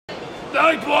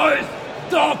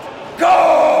Nightwise.com!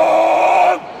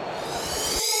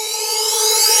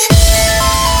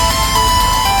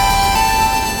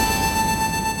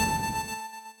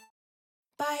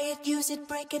 Buy it, use it,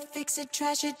 break it, fix it,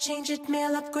 trash it, change it,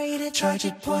 mail, upgrade it, charge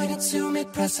it, point it, zoom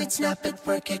it, press it, snap it,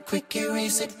 work it, quick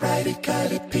erase it, write it,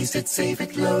 cut it, paste it, save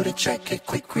it, load it, check it,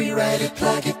 quick rewrite it,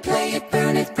 plug it, play it,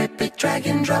 burn it, rip it, drag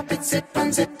and drop it, zip,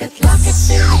 unzip it, lock it,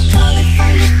 fill it, call it,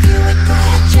 find it, view it,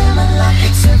 call it, jam, unlock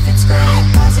it, surf it, scroll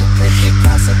it, pause it, click it,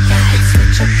 cross it, back it,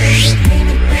 switch it, pay it,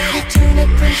 name it, rate it, tune it,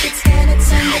 print it, scan it,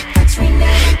 send it, fax, rename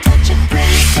it, touch it, print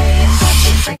it, pay it, touch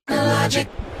it, technologic.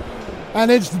 And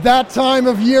it's that time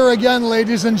of year again,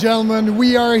 ladies and gentlemen.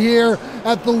 We are here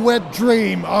at the wet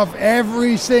dream of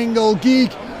every single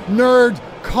geek, nerd,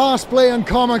 cosplay and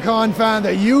Comic-Con fan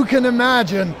that you can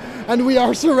imagine. And we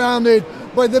are surrounded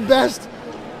by the best,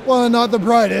 well, not the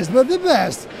brightest, but the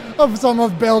best of some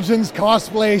of Belgium's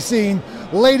cosplay scene.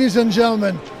 Ladies and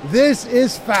gentlemen, this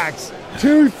is PAX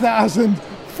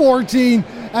 2014.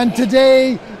 And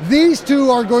today, these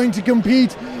two are going to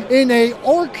compete in a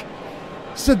orc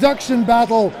seduction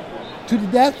battle to the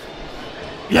death?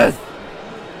 Yes.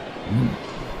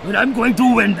 But I'm going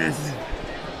to win this.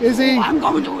 Is he? I'm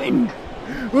going to win.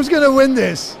 Who's going to win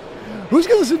this? Who's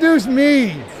going to seduce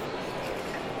me?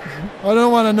 I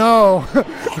don't want to know.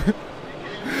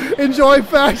 Enjoy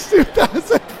PAX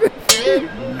 2015.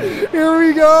 Here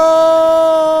we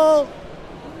go.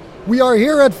 We are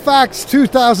here at PAX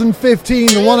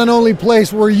 2015, the one and only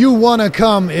place where you want to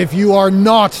come if you are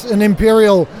not an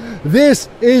Imperial. This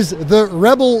is the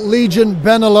Rebel Legion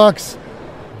Benelux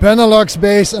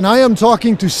base, and I am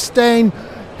talking to Stijn,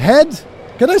 head,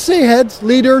 can I say head,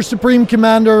 leader, supreme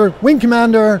commander, wing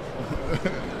commander?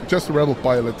 Just a rebel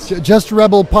pilot. Just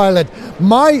rebel pilot.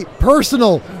 My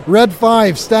personal Red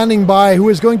 5 standing by, who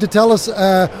is going to tell us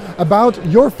about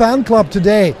your fan club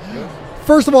today.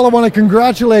 First of all, I want to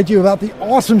congratulate you about the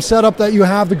awesome setup that you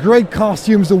have, the great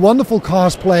costumes, the wonderful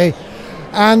cosplay.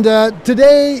 And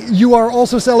today you are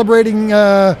also celebrating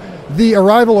the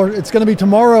arrival, or it's going to be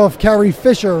tomorrow, of Carrie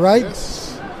Fisher, right?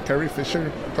 Yes, Carrie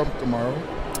Fisher come tomorrow.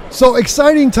 So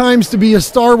exciting times to be a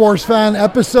Star Wars fan.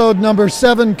 Episode number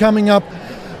 7 coming up.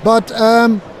 But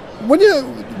what do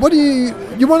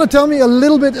you want to tell me a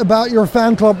little bit about your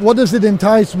fan club? What does it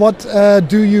entice? What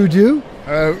do you do?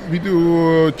 We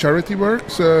do charity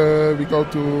works. We go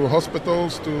to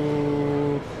hospitals,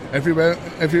 to everywhere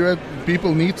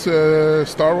people need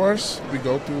Star Wars. We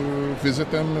go to visit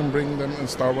them and bring them on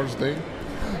Star Wars Day.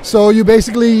 So you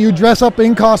dress up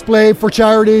in cosplay for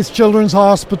charities, children's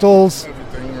hospitals.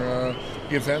 Everything,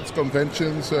 events,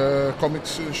 conventions,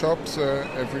 comics shops,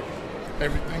 everything.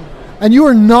 And you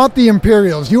are not the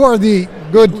Imperials. You are the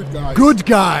good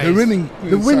guys.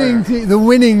 The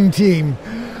winning team.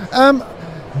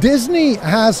 Disney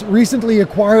has recently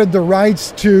acquired the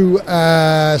rights to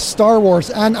Star Wars,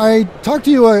 and I talked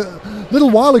to you a little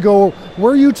while ago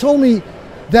where you told me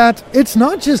that it's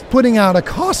not just putting out a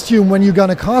costume when you're going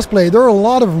to cosplay. There are a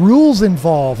lot of rules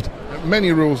involved.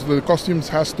 Many rules. The costumes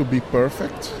has to be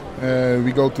perfect.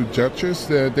 We go to judges.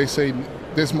 They say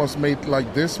this must made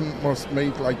like this, must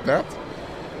made like that.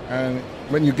 And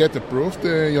when you get approved,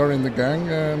 you're in the gang,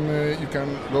 and you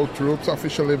can go through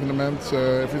official events,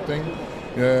 everything.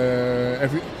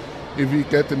 If we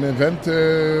get an event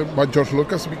by George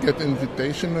Lucas, we get an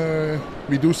invitation.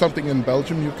 We do something in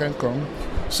Belgium, you can come.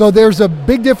 So there's a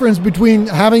big difference between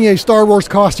having a Star Wars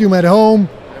costume at home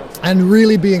and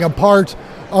really being a part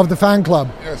of the fan club.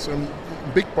 Yes, a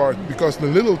big part, because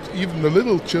even the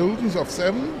little children of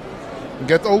 7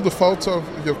 get all the faults of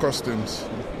your costumes.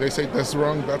 They say that's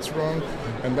wrong,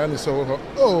 and then it's all,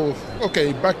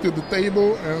 okay, back to the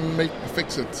table and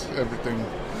fix it, everything.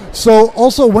 So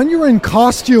also when you're in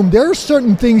costume, there are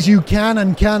certain things you can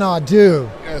and cannot do.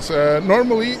 Yes,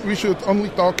 normally we should only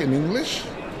talk in English,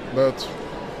 but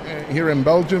here in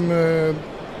Belgium a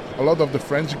lot of the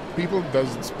French people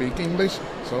doesn't speak English,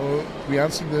 so we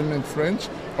answer them in French.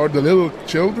 Or the little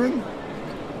children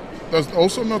does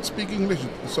also not speak English,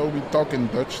 so we talk in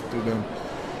Dutch to them.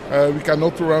 We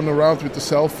cannot run around with the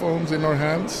cell phones in our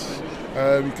hands.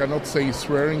 We cannot say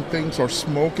swearing things or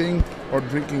smoking or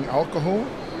drinking alcohol.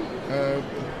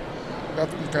 That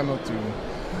we cannot do.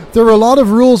 There are a lot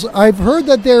of rules. I've heard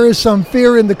that there is some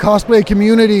fear in the cosplay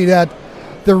community that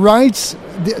the rights,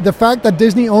 the fact that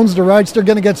Disney owns the rights, they're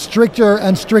going to get stricter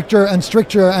and stricter and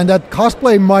stricter, and that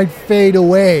cosplay might fade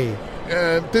away.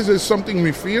 This is something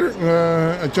we fear.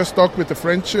 I just talked with the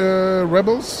French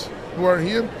rebels who are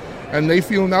here, and they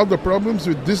feel now the problems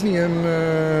with Disney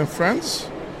and France,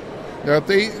 that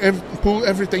they pull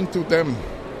everything to them.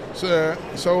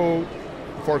 So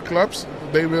for clubs,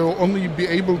 they will only be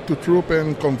able to troop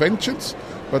in conventions,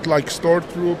 but like store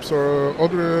troops or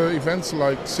other events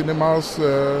like cinemas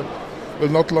will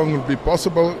not longer be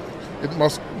possible. It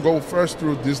must go first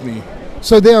through Disney.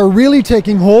 So they are really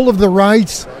taking hold of the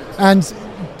rights and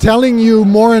telling you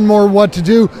more and more what to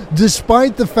do,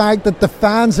 despite the fact that the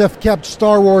fans have kept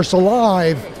Star Wars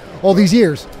alive all these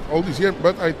years. All these years,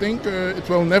 but I think it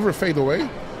will never fade away.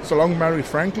 So long Mary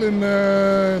Franklin,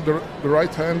 the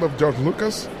right hand of George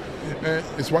Lucas,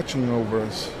 is watching over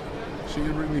us. She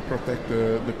really protects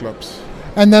the clubs.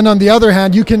 And then on the other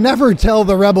hand, you can never tell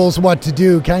the rebels what to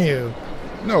do, can you?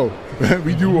 No,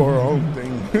 we do our own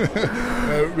thing.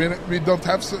 We don't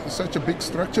have such a big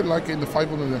structure like in the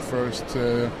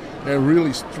 501st. They're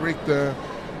really strict.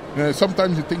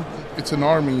 Sometimes you think it's an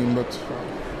army, but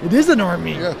it is an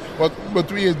army. Yeah,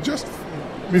 but we just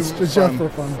it's just for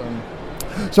fun.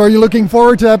 So, are you looking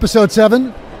forward to Episode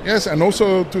 7? Yes, and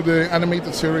also to the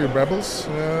animated series Rebels,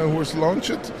 who is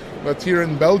launched. But here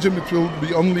in Belgium, it will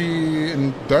be only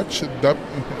in Dutch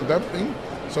dubbing.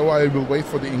 So I will wait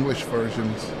for the English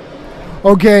versions.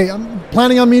 Okay, I'm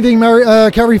planning on meeting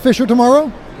Carrie Fisher tomorrow?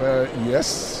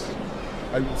 Yes,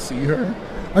 I will see her.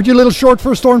 Aren't you a little short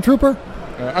for a stormtrooper?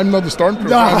 I'm not a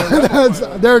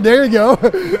stormtrooper. There you go.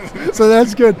 So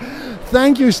that's good.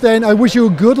 Thank you, Stijn. I wish you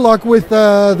good luck with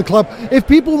the club. If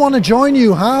people want to join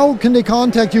you, how can they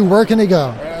contact you? Where can they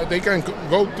go? They can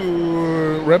go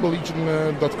to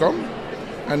rebellegion.com.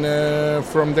 And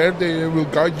from there they will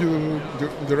guide you,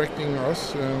 directing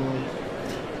us.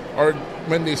 Or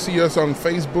when they see us on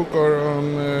Facebook or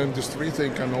on the street, they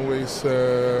can always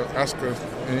ask us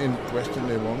any question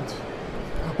they want.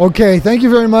 Okay, thank you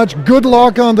very much. Good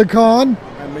luck on the con.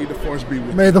 And may the Force be with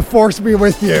you. May the Force be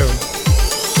with you.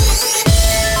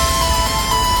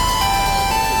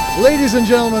 Ladies and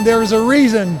gentlemen, there is a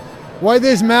reason why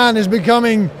this man is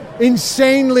becoming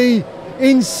insanely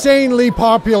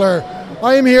popular.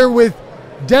 I am here with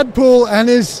Deadpool and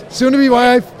his soon-to-be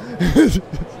wife.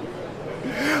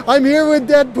 I'm here with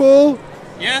Deadpool.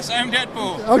 Yes, I'm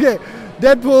Deadpool. Okay,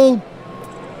 Deadpool,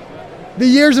 the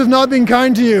years have not been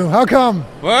kind to you. How come?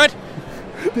 What?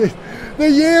 The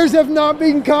years have not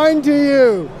been kind to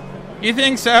you. You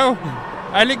think so?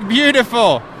 I look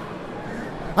beautiful.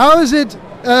 How is it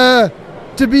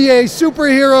to be a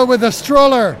superhero with a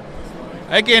stroller?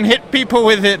 I can hit people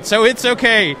with it, so it's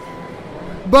okay.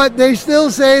 But they still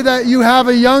say that you have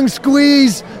a young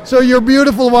squeeze, so your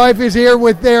beautiful wife is here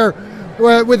with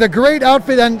a great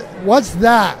outfit. And what's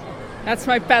that? That's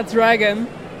my pet dragon.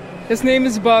 His name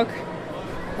is Bug.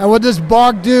 And what does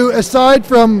Bog do aside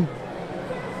from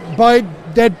bite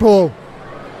Deadpool?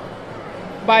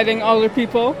 Biting other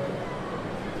people.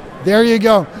 There you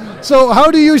go. So how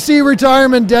do you see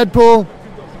retirement, Deadpool?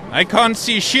 I can't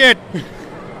see shit.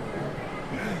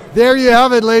 There you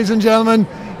have it, ladies and gentlemen.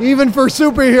 Even for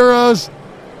superheroes,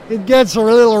 it gets a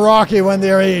little rocky when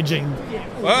they're aging.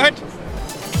 What?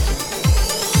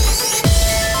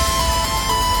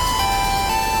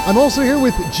 I'm also here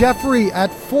with Jeffrey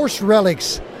at Force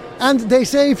Relics. And they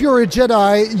say if you're a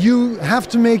Jedi, you have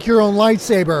to make your own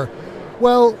lightsaber.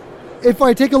 Well, if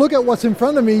I take a look at what's in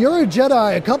front of me, you're a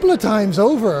Jedi a couple of times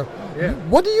over. Yeah.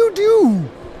 What do you do?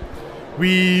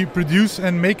 We produce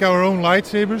and make our own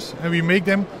lightsabers, and we make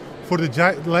them for the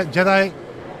Jedi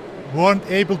who aren't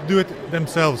able to do it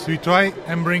themselves. We try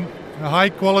and bring a high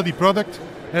quality product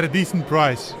at a decent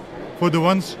price for the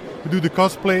ones who do the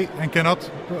cosplay and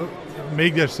cannot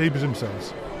make their sabers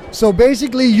themselves. So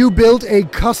basically you build a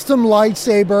custom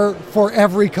lightsaber for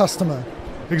every customer.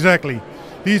 Exactly.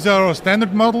 These are our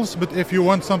standard models, but if you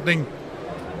want something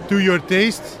to your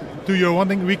taste, to your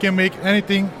wanting, we can make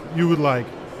anything you would like.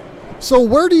 So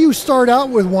where do you start out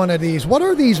with one of these? What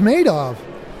are these made of?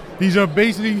 These are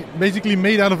basically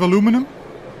made out of aluminum.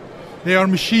 They are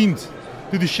machined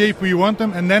to the shape we want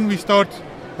them, and then we start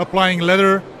applying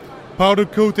leather, powder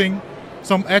coating,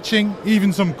 some etching,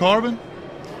 even some carbon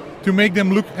to make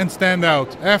them look and stand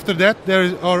out. After that,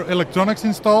 there are electronics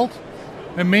installed.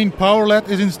 A main power LED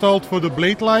is installed for the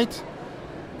blade light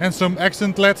and some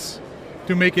accent LEDs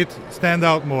to make it stand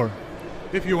out more.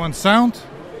 If you want sound,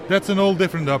 that's an all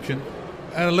different option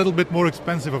and a little bit more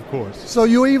expensive, of course. So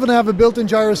you even have a built-in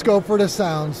gyroscope for the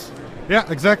sounds. Yeah,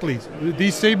 exactly.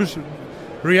 These sabers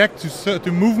react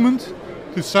to movement,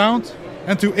 to sound,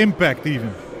 and to impact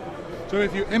even. So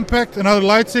if you impact another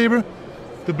lightsaber,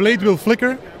 the blade will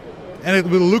flicker and it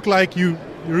will look like you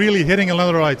really hitting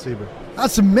another lightsaber.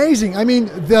 That's amazing. I mean,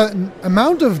 the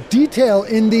amount of detail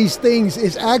in these things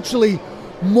is actually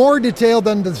more detailed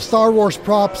than the Star Wars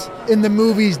props in the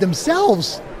movies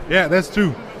themselves. Yeah, that's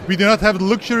true. We do not have the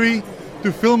luxury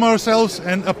to film ourselves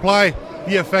and apply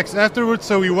the effects afterwards.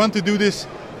 So we want to do this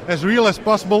as real as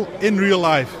possible in real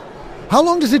life. How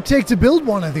long does it take to build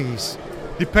one of these?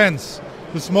 Depends.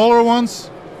 The smaller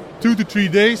ones, 2 to 3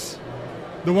 days.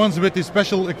 The ones with the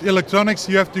special electronics,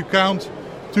 you have to count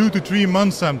 2 to 3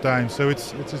 months sometimes. So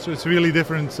it's really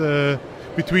different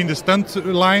between the stunt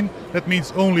line, that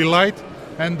means only light,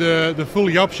 and the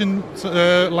fully option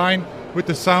line with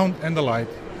the sound and the light.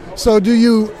 So do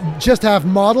you just have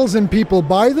models and people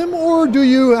buy them, or do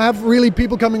you have really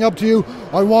people coming up to you,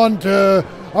 I want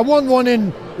one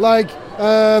in like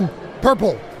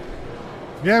purple?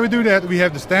 Yeah, we do that. We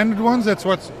have the standard ones, that's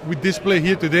what we display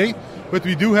here today. But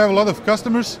we do have a lot of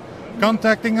customers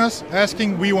contacting us,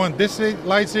 asking, we want this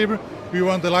lightsaber, we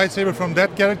want the lightsaber from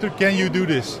that character, can you do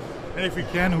this? And if we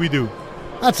can, we do.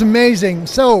 That's amazing.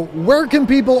 So where can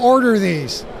people order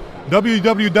these?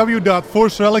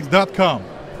 www.forcerelics.com.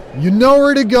 You know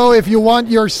where to go if you want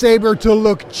your saber to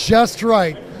look just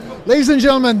right. Ladies and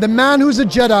gentlemen, the man who's a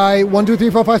Jedi, 1, 2, 3,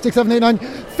 4, 5, 6, 7, 8, 9,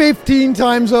 15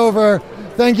 times over.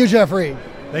 Thank you, Jeffrey.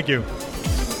 Thank you.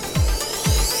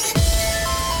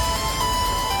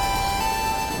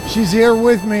 She's here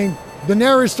with me,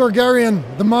 Daenerys Targaryen,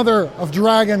 the mother of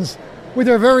dragons, with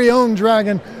her very own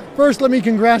dragon. First, let me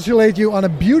congratulate you on a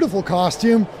beautiful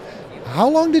costume. How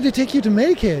long did it take you to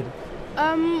make it?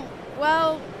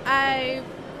 Well, I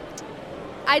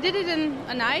did it in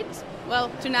a night. Well,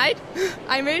 tonight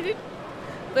I made it.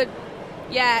 But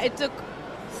yeah, it took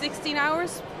 16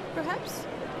 hours, perhaps.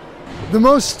 The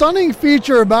most stunning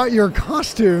feature about your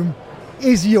costume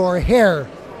is your hair.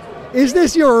 Is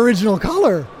this your original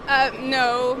color?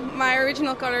 No, my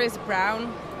original color is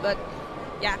brown, but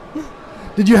yeah.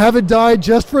 Did you have it dyed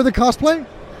just for the cosplay?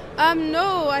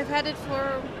 No, I've had it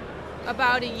for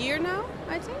about a year now,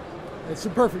 I think. It's a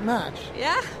perfect match.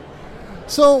 Yeah.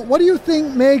 So, what do you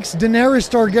think makes Daenerys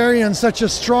Targaryen such a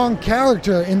strong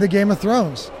character in the Game of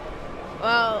Thrones?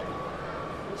 Well,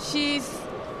 she's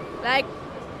like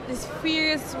this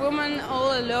fierce woman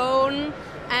all alone,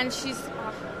 and she's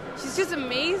just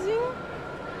amazing.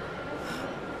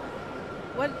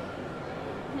 What?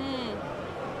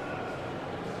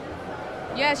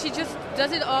 Yeah, she just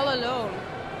does it all alone,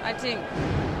 I think.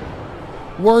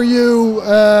 Were you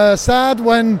sad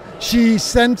when she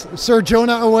sent Ser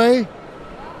Jonah away?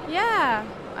 Yeah,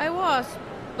 I was.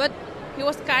 But he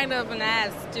was kind of an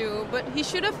ass too. But he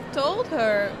should have told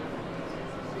her.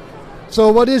 So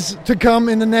what is to come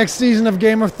in the next season of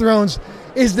Game of Thrones?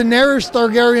 Is Daenerys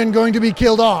Targaryen going to be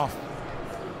killed off?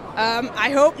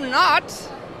 I hope not.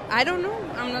 I don't know.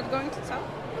 I'm not going to tell.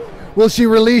 Will she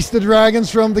release the dragons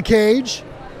from the cage?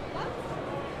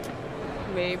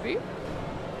 Maybe.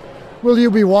 Will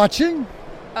you be watching?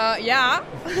 Yeah.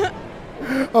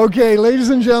 Okay, ladies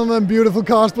and gentlemen, beautiful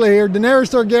cosplay here.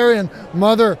 Daenerys Targaryen,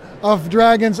 mother of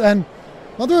dragons, and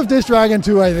mother of this dragon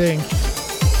too, I think.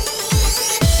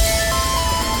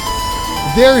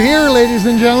 They're here, ladies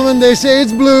and gentlemen. They say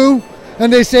it's blue,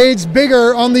 and they say it's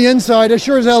bigger on the inside. I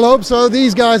sure as hell hope so.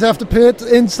 These guys have to pit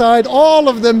inside, all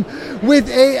of them, with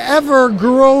a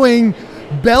ever-growing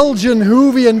Belgian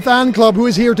Whovian fan club who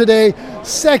is here today,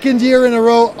 second year in a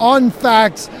row on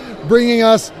Facts, bringing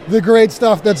us the great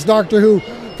stuff that's Doctor Who.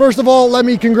 First of all, let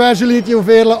me congratulate you,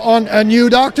 Veerle, on a new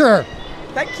Doctor.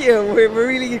 Thank you. We're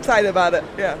really excited about it.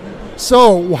 Yeah.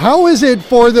 So, how is it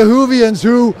for the Whovians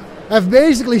who have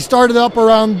basically started up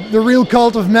around the real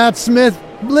cult of Matt Smith,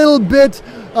 little bit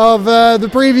of the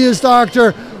previous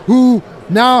Doctor, who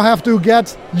now have to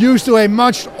get used to a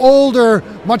much older,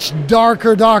 much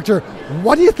darker Doctor?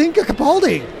 What do you think of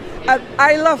Capaldi?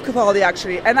 I love Capaldi,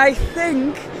 actually, and I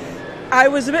think I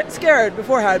was a bit scared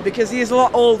beforehand because he's a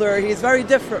lot older, he's very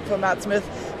different from Matt Smith,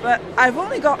 but I've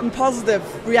only gotten positive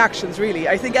reactions, really.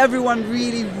 I think everyone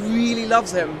really, really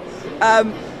loves him.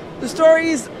 The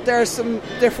stories, there's some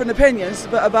different opinions,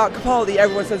 but about Capaldi,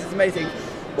 everyone says it's amazing,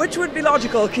 which would be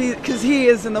logical because he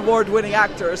is an award-winning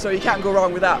actor, so you can't go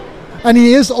wrong with that. And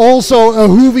he is also a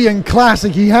Whovian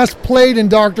classic. He has played in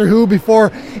Doctor Who before.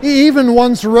 He even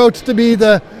once wrote to be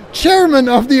the chairman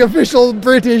of the official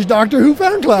British Doctor Who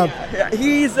fan club. Yeah,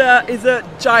 he's a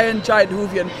giant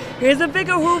Whovian. He's a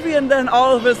bigger Whovian than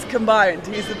all of us combined.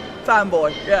 He's a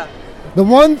fanboy, yeah. The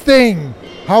one thing,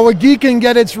 how a geek can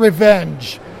get its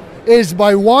revenge, is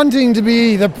by wanting to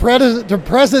be the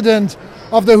president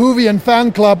of the Whovian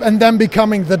fan club and then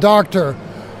becoming the Doctor.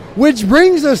 Which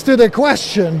brings us to the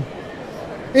question,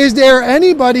 is there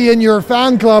anybody in your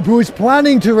fan club who is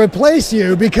planning to replace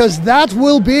you? Because that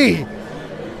will be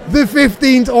the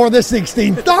 15th or the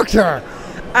 16th Doctor.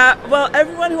 Well,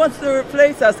 everyone who wants to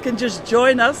replace us can just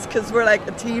join us because we're like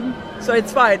a team. So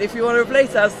it's fine. If you want to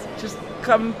replace us, just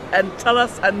come and tell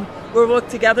us and we'll work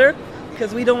together.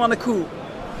 because we don't want a coup.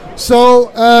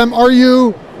 So, are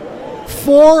you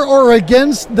for or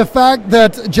against the fact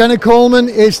that Jenna Coleman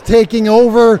is taking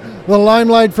over the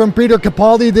limelight from Peter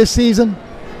Capaldi this season?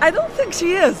 I don't think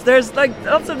she is. There's like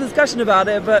lots of discussion about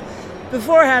it, but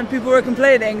beforehand people were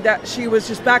complaining that she was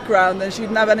just background and she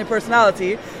didn't have any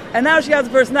personality, and now she has a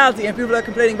personality and people are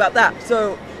complaining about that.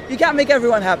 So you can't make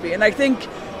everyone happy, and I think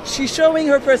she's showing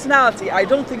her personality. I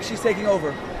don't think she's taking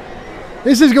over.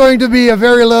 This is going to be a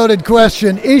very loaded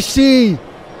question. Is she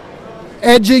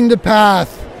edging the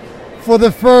path for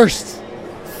the first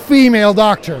female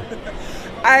doctor?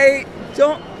 I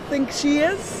don't think she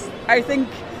is. I think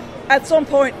at some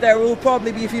point there will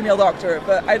probably be a female doctor,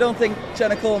 but I don't think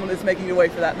Jenna Coleman is making the way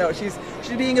for that. No, she's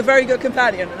being a very good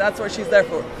companion, and that's what she's there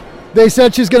for. They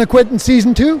said she's going to quit in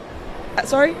season 2?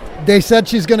 Sorry? They said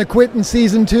she's going to quit in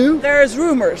season 2? There's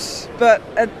rumors, but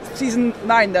at season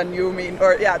 9 then you mean?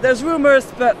 Or yeah, there's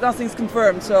rumors, but nothing's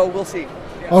confirmed, so we'll see.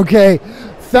 Yeah. Okay.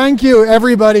 Thank you,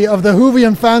 everybody of the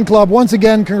Whovian fan club. Once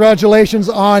again, congratulations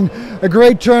on a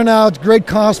great turnout, great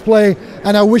cosplay,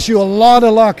 and I wish you a lot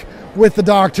of luck with the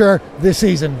Doctor this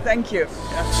season. Thank you.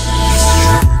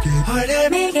 Harder,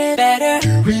 make it better.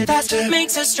 Faster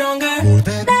makes us stronger.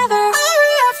 Never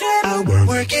after. Our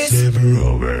work is never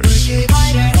over. Work it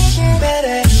harder, make it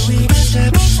better.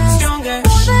 Faster makes us stronger.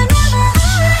 More than ever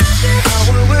after.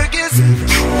 Our work is never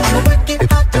over. Work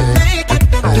it harder, make it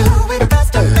better. Do it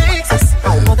faster makes us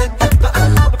more than ever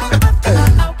after.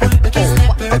 Our work is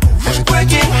never over.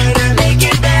 Work it harder, make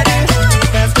it better.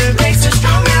 Faster makes us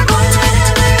stronger. More than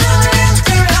ever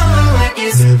after. Our work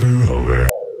is never over.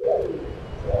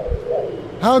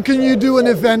 How can you do an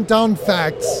event on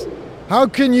facts? How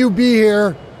can you be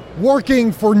here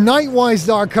working for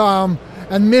Nightwise.com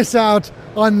and miss out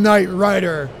on Knight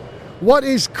Rider? What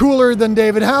is cooler than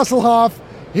David Hasselhoff?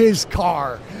 His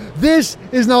car. This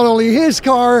is not only his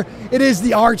car, it is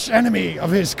the arch enemy of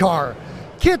his car.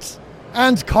 Kit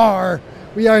and Car.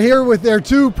 We are here with their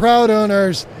two proud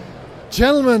owners.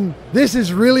 Gentlemen, this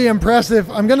is really impressive.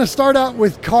 I'm going to start out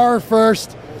with Car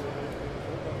first.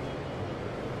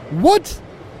 What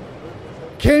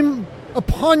came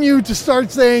upon you to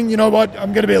start saying, you know what,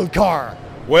 I'm going to build Car?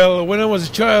 Well, when I was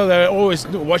a child, I always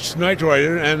watched Knight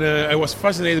Rider, and I was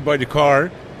fascinated by the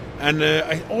car. And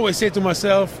I always say to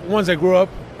myself, once I grow up,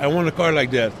 I want a car like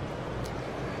that.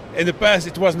 In the past,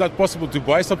 it was not possible to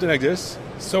buy something like this.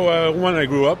 So when I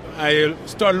grew up, I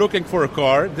started looking for a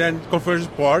car, then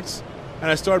conversion parts,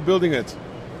 and I started building it.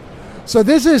 So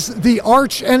this is the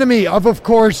arch enemy of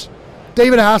course,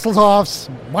 David Hasselhoff's,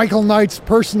 Michael Knight's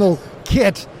personal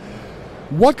kit.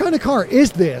 What kind of car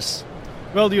is this?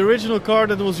 Well, the original car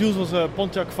that was used was a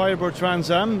Pontiac Firebird Trans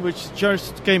Am, which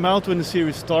just came out when the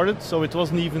series started, so it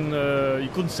wasn't even, you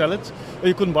couldn't sell it,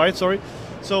 you couldn't buy it, sorry.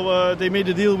 So they made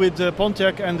a deal with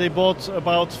Pontiac, and they bought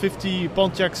about 50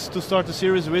 Pontiacs to start the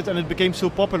series with, and it became so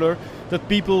popular that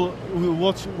people who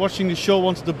were watching the show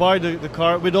wanted to buy the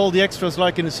car with all the extras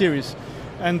like in the series.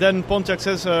 And then Pontiac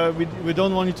says, we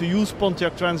don't want you to use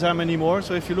Pontiac Trans Am anymore.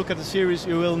 So if you look at the series,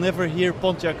 you will never hear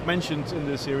Pontiac mentioned in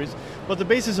the series. But the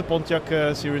base is a Pontiac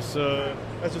series,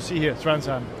 as you see here, Trans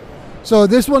Am. So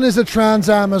this one is a Trans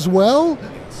Am as well.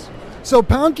 So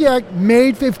Pontiac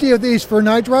made 50 of these for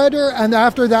Knight Rider, and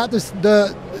after that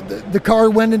the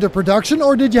car went into production,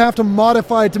 or did you have to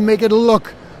modify it to make it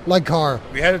look like Car?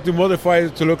 We had to modify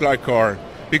it to look like Car,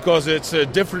 because it's a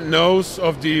different nose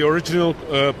of the original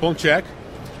Pontiac.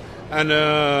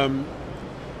 And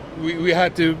we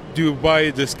had to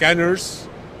buy the scanners,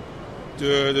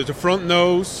 the front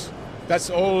nose. That's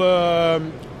all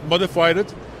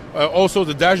modified. Also,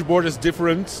 the dashboard is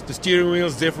different. The steering wheel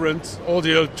is different. All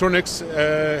the electronics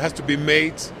has to be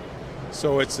made.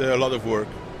 So it's a lot of work.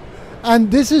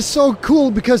 And this is so cool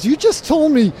because you just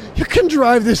told me you can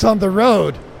drive this on the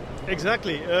road.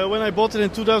 Exactly. When I bought it in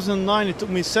 2009, it took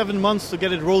me 7 months to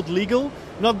get it road legal.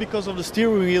 Not because of the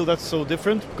steering wheel, that's so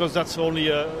different, because that's only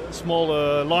a small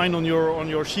line on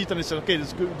your sheet, and it said, okay,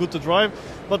 it's good to drive.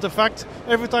 But the fact,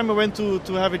 every time I went to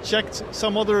have it checked,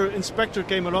 some other inspector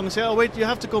came along and said, oh wait, you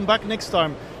have to come back next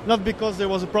time. Not because there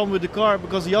was a problem with the car,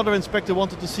 because the other inspector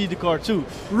wanted to see the car too.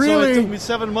 Really? So it took me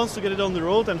 7 months to get it on the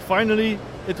road, and finally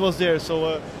it was there.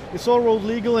 So it's all road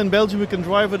legal. In Belgium we can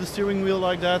drive with a steering wheel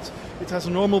like that. It has a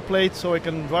normal plate, so I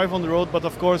can drive on the road, but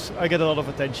of course I get a lot of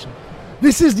attention.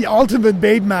 This is the ultimate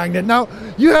bait magnet. Now,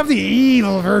 you have the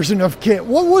evil version of Kit.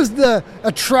 What was the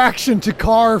attraction to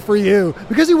Car for you?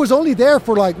 Because he was only there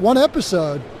for like one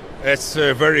episode. It's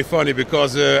very funny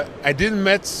because I didn't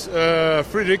met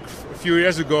Friedrich a few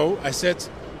years ago. I said,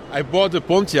 I bought the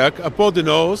Pontiac, I bought the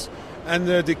nose, and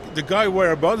the guy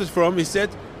where I bought it from, he said,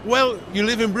 well, you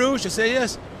live in Bruges? I say,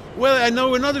 yes. well, I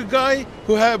know another guy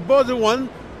who had bought the one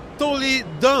totally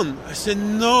done. I said,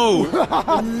 no,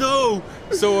 no.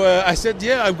 So I said,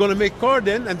 yeah, I'm going to make car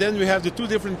then. And then we have the two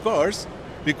different cars,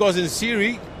 because in the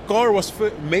series, car was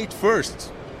made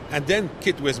first, and then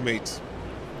kit was made.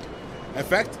 In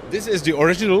fact, this is the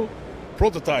original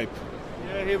prototype.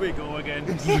 Yeah, here we go again.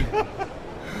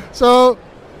 So,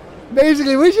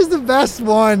 basically, which is the best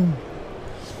one?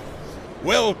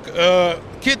 Well,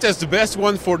 kit is the best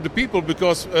one for the people,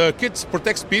 because kit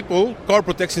protects people, car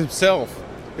protects himself.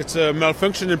 It's a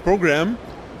malfunctioning program,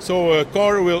 so a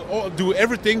car will do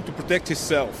everything to protect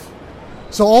itself.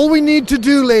 So all we need to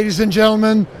do, ladies and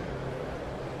gentlemen,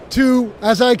 to,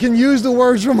 as I can use the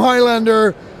words from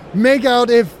Highlander, make out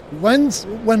if once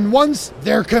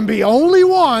there can be only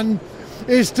one,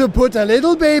 is to put a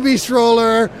little baby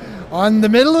stroller on the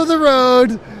middle of the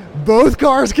road. Both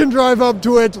cars can drive up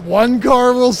to it. One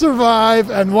car will survive,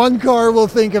 and one car will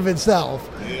think of itself.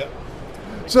 Yeah.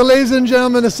 So, ladies and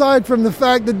gentlemen, aside from the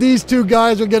fact that these two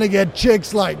guys are going to get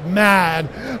chicks like mad,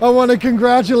 I want to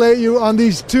congratulate you on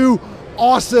these two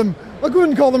awesome, I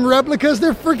couldn't call them replicas,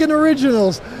 they're freaking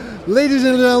originals. Ladies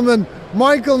and gentlemen,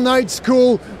 Michael Knight's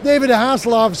cool, David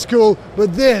Hasselhoff's cool,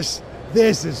 but this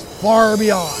is far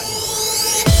beyond.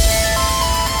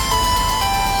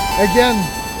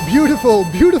 Again, beautiful,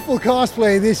 beautiful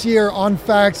cosplay this year on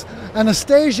Fax.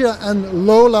 Anastasia and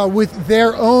Lola with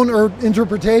their own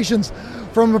interpretations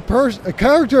from a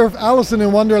character of Alice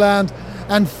in Wonderland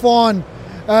and Fawn.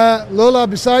 Lola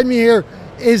beside me here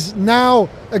is now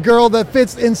a girl that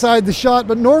fits inside the shot,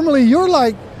 but normally you're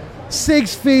like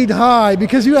 6 feet high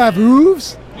because you have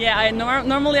hooves. Yeah,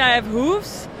 normally I have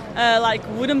hooves, like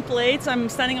wooden plates. I'm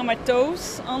standing on my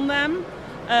toes on them.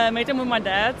 Made them with my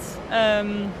dad.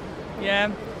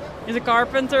 Yeah, he's a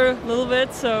carpenter a little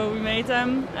bit, so we made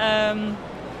them.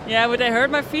 Yeah, but they hurt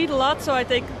my feet a lot, so I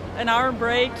take an hour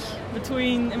break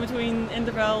in between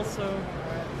intervals.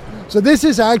 So this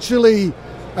is actually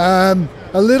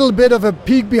a little bit of a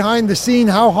peek behind the scene,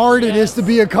 how hard it is to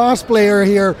be a cosplayer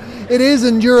here. It is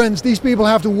endurance. These people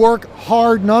have to work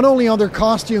hard, not only on their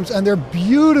costumes and their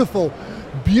beautiful,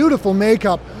 beautiful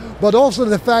makeup, but also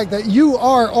the fact that you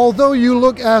are, although you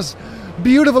look as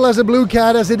beautiful as a blue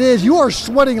cat as it is, you are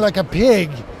sweating like a pig.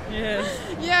 Yes.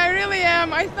 Yeah, I really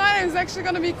am. I thought it was actually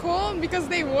going to be cool because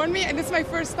they warned me, and this is my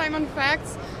first time on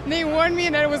Fax. They warned me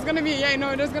that it was going to be,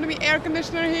 there's going to be air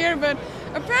conditioner here, but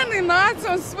apparently not, so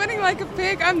I'm sweating like a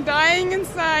pig. I'm dying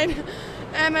inside.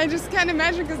 And I just can't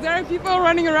imagine, because there are people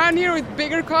running around here with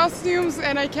bigger costumes,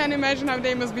 and I can't imagine how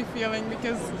they must be feeling,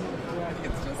 because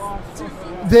it's just too...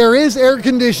 There is air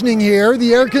conditioning here.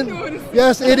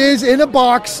 Yes, it is in a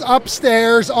box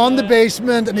upstairs on the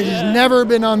basement, and it has never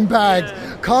been unpacked.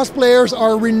 Cosplayers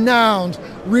are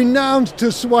renowned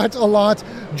to sweat a lot,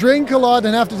 drink a lot,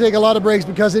 and have to take a lot of breaks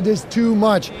because it is too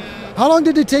much. How long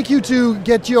did it take you to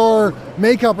get your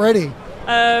makeup ready?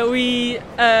 We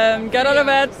got out of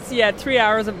bed, 3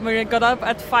 hours. We got up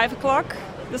at 5 o'clock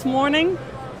this morning.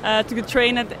 Took a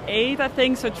train at 8, I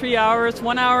think, so 3 hours,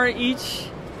 1 hour each.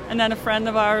 And then a friend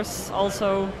of ours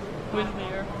also was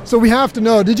here. So we have to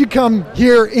know, did you come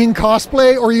here in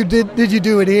cosplay, or did you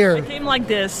do it here? I came like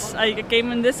this. I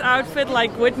came in this outfit,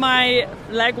 like with my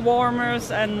leg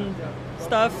warmers and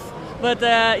stuff. But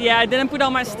I didn't put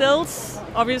on my stilts,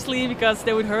 obviously, because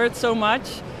they would hurt so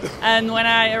much. And when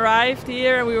I arrived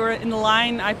here, we were in the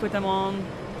line, I put them on.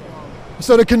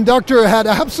 So the conductor had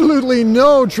absolutely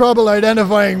no trouble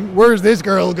identifying where's this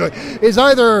girl going. It's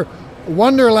either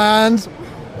Wonderland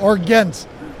or Ghent.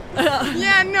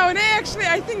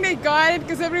 I think they got it,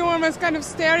 because everyone was kind of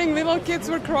staring. Little kids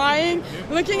were crying,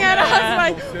 looking at us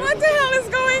like, what the hell is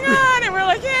going on? And we're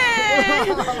like,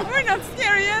 hey, we're not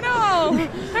scary at all.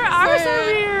 Their eyes are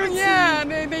weird. Yeah,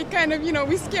 they kind of,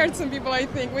 we scared some people, I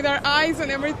think, with our eyes and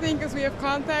everything, because we have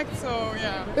contact, so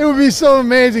yeah. It would be so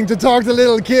amazing to talk to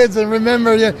little kids and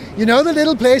remember, you know the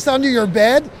little place under your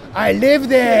bed? I live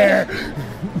there.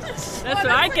 That's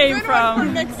where I came from. For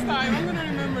next time, I'm going to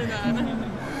remember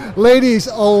that. Ladies,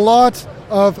 a lot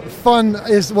of fun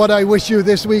is what I wish you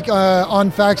this week on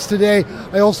Fax today.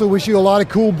 I also wish you a lot of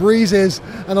cool breezes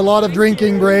and a lot of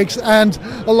drinking breaks and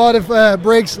a lot of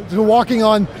breaks to walking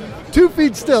on 2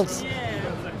 feet stilts.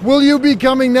 Will you be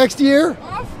coming next year?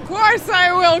 Of course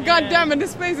I will. God damn it,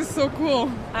 this place is so cool.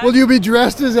 Will you be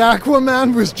dressed as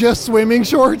Aquaman with just swimming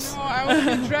shorts? No, I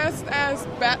will be dressed as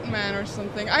Batman or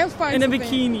something. I'll find something. In a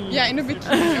bikini. Yeah, in a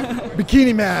bikini.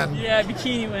 Bikini man. Yeah,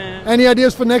 bikini man. Any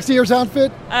ideas for next year's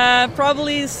outfit?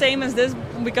 Probably same as this,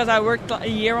 because I worked a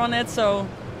year on it, so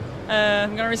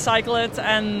I'm going to recycle it,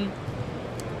 and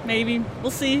maybe,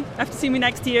 we'll see. Have to see me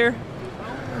next year.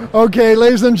 Okay,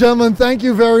 ladies and gentlemen, thank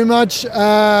you very much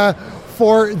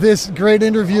for this great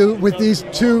interview with these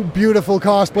two beautiful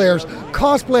cosplayers.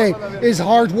 Cosplay is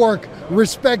hard work.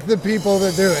 Respect the people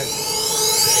that do it.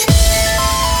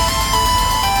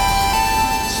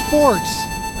 Sports,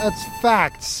 that's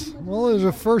facts. Well, there's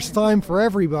a first time for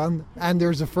everyone, and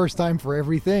there's a first time for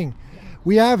everything.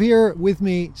 We have here with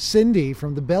me Cindy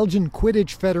from the Belgian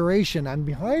Quidditch Federation, and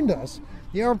behind us,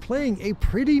 they are playing a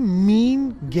pretty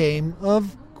mean game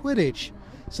of Quidditch.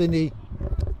 Cindy,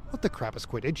 what the crap is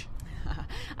Quidditch?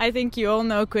 I think you all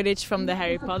know Quidditch from the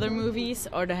Harry Potter movies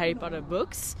or the Harry Potter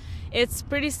books. It's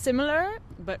pretty similar,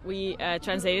 but we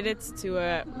translated it to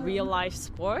a real-life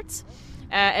sport.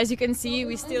 As you can see,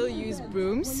 we still use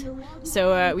brooms,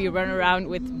 so we run around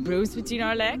with brooms between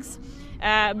our legs.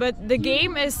 But the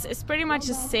game is pretty much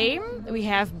the same. We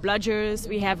have bludgers,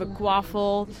 we have a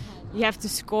quaffle. You have to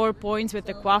score points with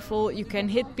the quaffle. You can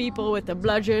hit people with the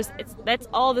bludgers. That's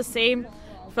all the same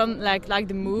from like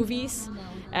the movies.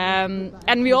 And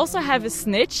we also have a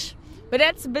snitch, but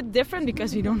that's a bit different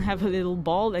because we don't have a little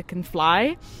ball that can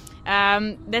fly.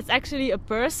 That's actually a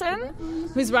person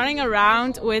who's running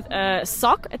around with a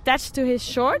sock attached to his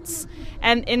shorts,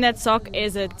 and in that sock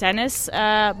is a tennis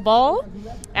ball,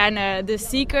 and the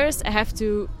seekers have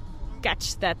to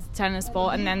catch that tennis ball,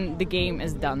 and then the game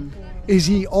is done. Is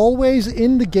he always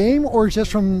in the game, or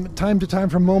just from time to time,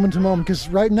 from moment to moment? Because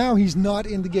right now he's not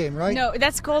in the game, right? No,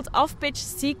 that's called off-pitch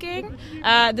seeking.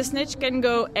 The snitch can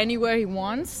go anywhere he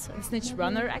wants. The snitch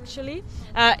runner, actually.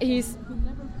 He's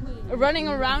running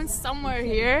around somewhere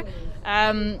here,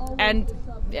 and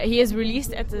he is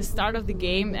released at the start of the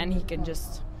game, and he can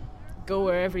just go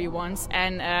wherever he wants.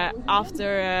 And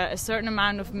after a certain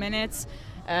amount of minutes,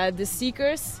 the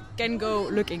seekers can go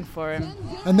looking for him.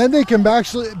 And then they can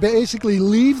basically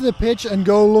leave the pitch and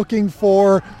go looking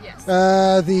for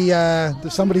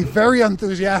there's somebody very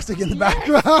enthusiastic in the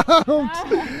background.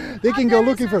 They can go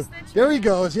looking for. There he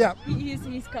goes. Yeah.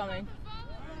 He's coming.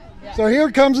 Yeah. So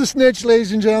here comes a snitch,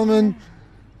 ladies and gentlemen.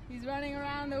 He's running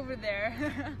around over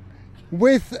there.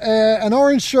 With an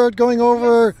orange shirt going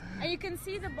over. Yes. And you can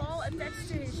see the ball attached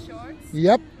to his shorts.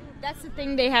 Yep. That's the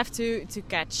thing they have to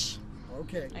catch.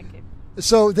 Okay.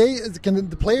 So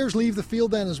the players leave the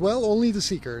field then as well? Only the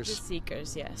seekers? The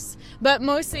seekers, yes. But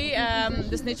mostly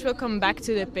the snitch will come back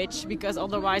to the pitch because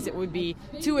otherwise it would be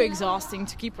too exhausting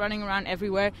to keep running around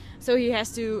everywhere. So he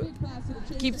has to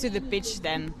keep to the pitch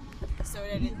then, so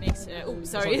that it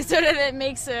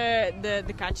makes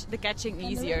the catching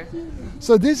easier.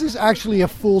 So this is actually a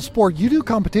full sport. You do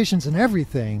competitions and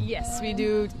everything. Yes, we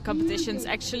do competitions,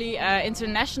 actually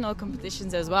international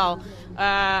competitions as well.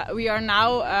 We are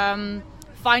now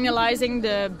finalizing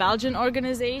the Belgian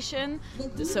organization,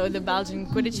 so the Belgian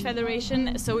Quidditch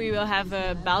Federation. So we will have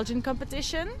a Belgian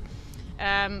competition,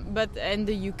 but in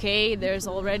the UK there's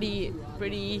already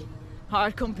pretty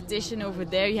hard competition over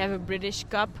there. You have a British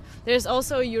Cup. There's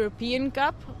also a European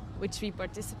Cup, which we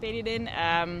participated in.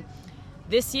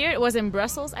 This year it was in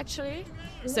Brussels, actually.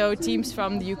 So teams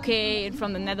from the UK and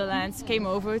from the Netherlands came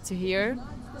over to here,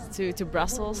 to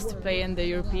Brussels, to play in the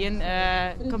European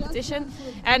competition.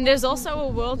 And there's also a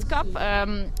World Cup,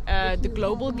 the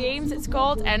Global Games it's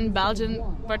called, and Belgium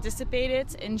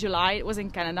participated in July. It was in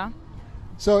Canada.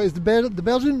 So is the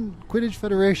Belgian Quidditch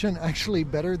Federation actually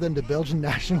better than the Belgian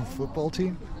national football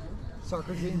team?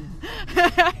 Soccer team?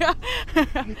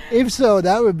 If so,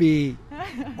 that would be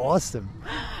awesome.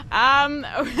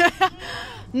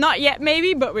 Not yet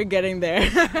maybe, but we're getting there.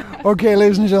 Okay,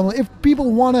 ladies and gentlemen, if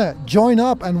people want to join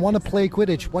up and want to play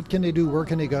Quidditch, what can they do? Where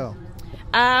can they go?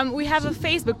 We have a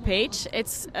Facebook page.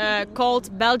 It's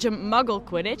called Belgium Muggle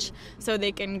Quidditch, so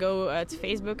they can go to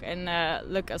Facebook and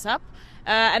look us up.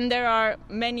 And there are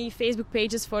many Facebook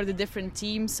pages for the different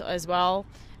teams as well.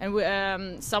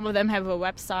 And some of them have a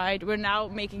website. We're now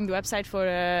making the website for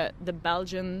the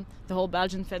whole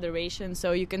Belgian Federation,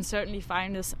 so you can certainly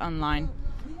find us online.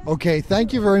 Okay,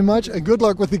 thank you very much, and good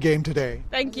luck with the game today.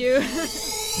 Thank you. We're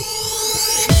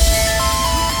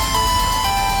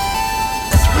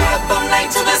up all night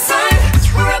to the sun.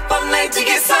 We're up all night to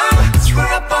get some.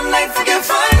 We're up all night for good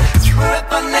fun. We're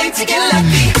up all night to get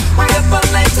lucky. We're up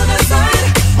all night to the sun.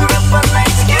 We're up all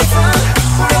night to get